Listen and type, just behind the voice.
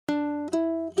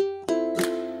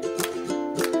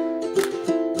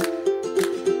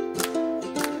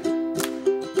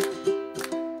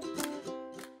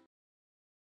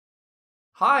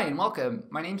Hi and welcome.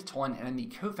 My name is Tolan and I'm the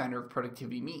co-founder of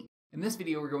Productivity Me. In this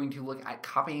video, we're going to look at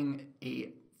copying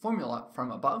a formula from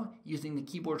above using the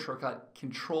keyboard shortcut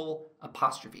Ctrl''.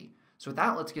 So with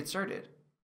that, let's get started.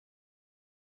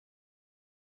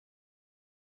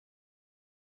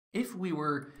 If we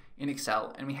were in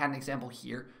Excel and we had an example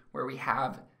here where we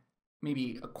have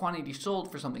maybe a quantity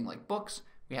sold for something like books,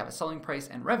 we have a selling price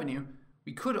and revenue,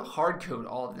 we could hard code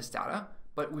all of this data.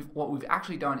 But what we've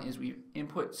actually done is we've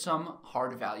input some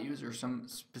hard values or some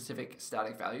specific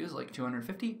static values like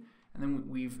 250, and then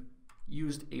we've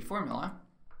used a formula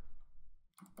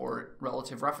or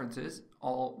relative references,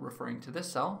 all referring to this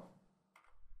cell.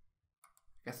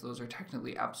 I guess those are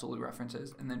technically absolute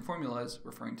references, and then formulas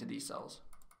referring to these cells.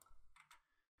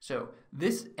 So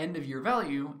this end of year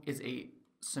value is a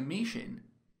summation,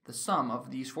 the sum of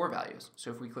these four values.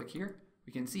 So if we click here,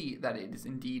 we can see that it is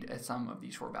indeed a sum of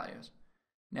these four values.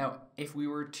 Now, if we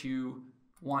were to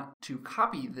want to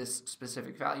copy this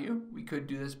specific value, we could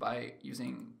do this by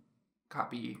using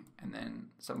copy and then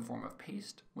some form of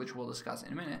paste, which we'll discuss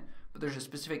in a minute. But there's a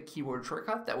specific keyboard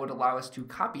shortcut that would allow us to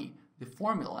copy the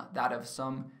formula, that of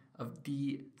sum of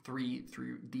D3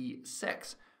 through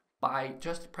D6, by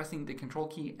just pressing the Control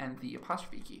key and the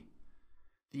apostrophe key.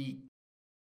 The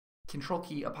Control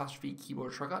key apostrophe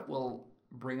keyboard shortcut will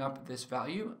bring up this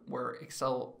value where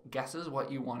Excel guesses what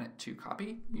you want it to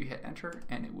copy. You hit enter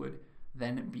and it would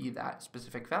then be that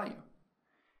specific value.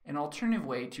 An alternative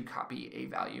way to copy a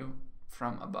value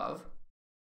from above.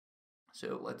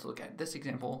 So let's look at this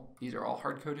example. These are all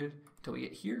hard coded until we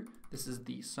get here. This is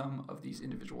the sum of these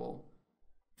individual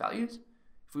values.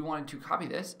 If we wanted to copy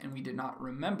this and we did not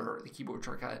remember the keyboard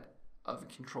shortcut of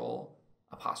Control'',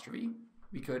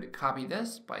 we could copy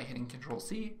this by hitting Control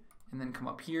C and then come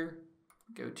up here,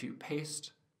 go to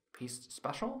paste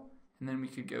special, and then we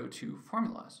could go to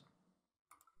formulas.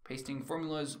 Pasting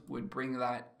formulas would bring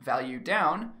that value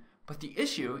down, but the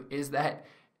issue is that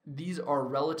these are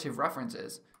relative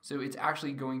references. So it's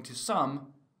actually going to sum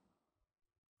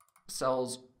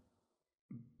cells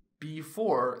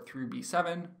B4 through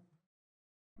B7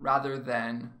 rather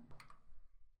than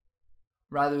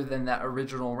that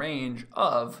original range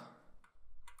of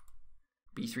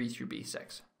B3 through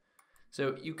B6.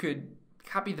 So you could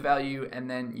copy the value and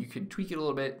then you could tweak it a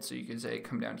little bit. So you could say,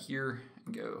 come down here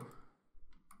and go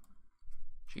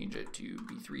change it to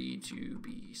B3 to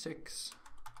B6.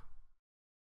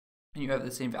 And you have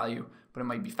the same value, but it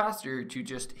might be faster to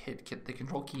just hit the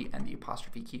Control key and the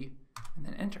apostrophe key and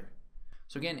then enter.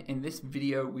 So again, in this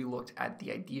video, we looked at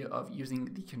the idea of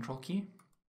using the Control key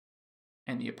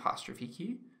and the apostrophe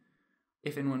key.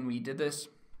 If and when we did this,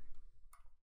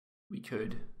 we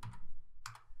could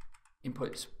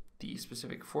input the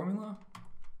specific formula,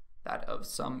 that of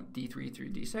sum D3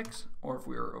 through D6, or if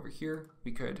we were over here,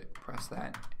 we could press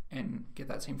that and get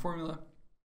that same formula.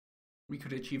 We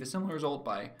could achieve a similar result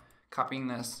by copying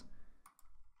this,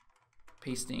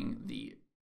 pasting the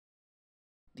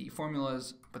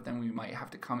formulas, but then we might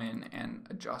have to come in and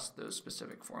adjust those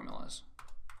specific formulas.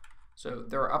 So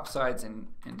there are upsides and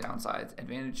downsides,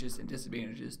 advantages and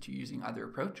disadvantages to using either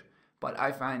approach. But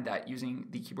I find that using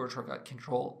the keyboard shortcut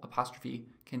Control''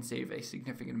 can save a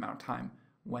significant amount of time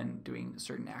when doing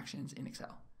certain actions in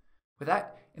Excel. With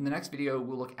that, in the next video,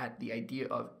 we'll look at the idea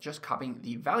of just copying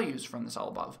the values from the cell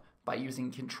above by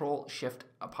using Control''.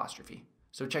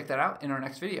 So check that out in our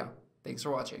next video. Thanks for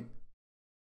watching.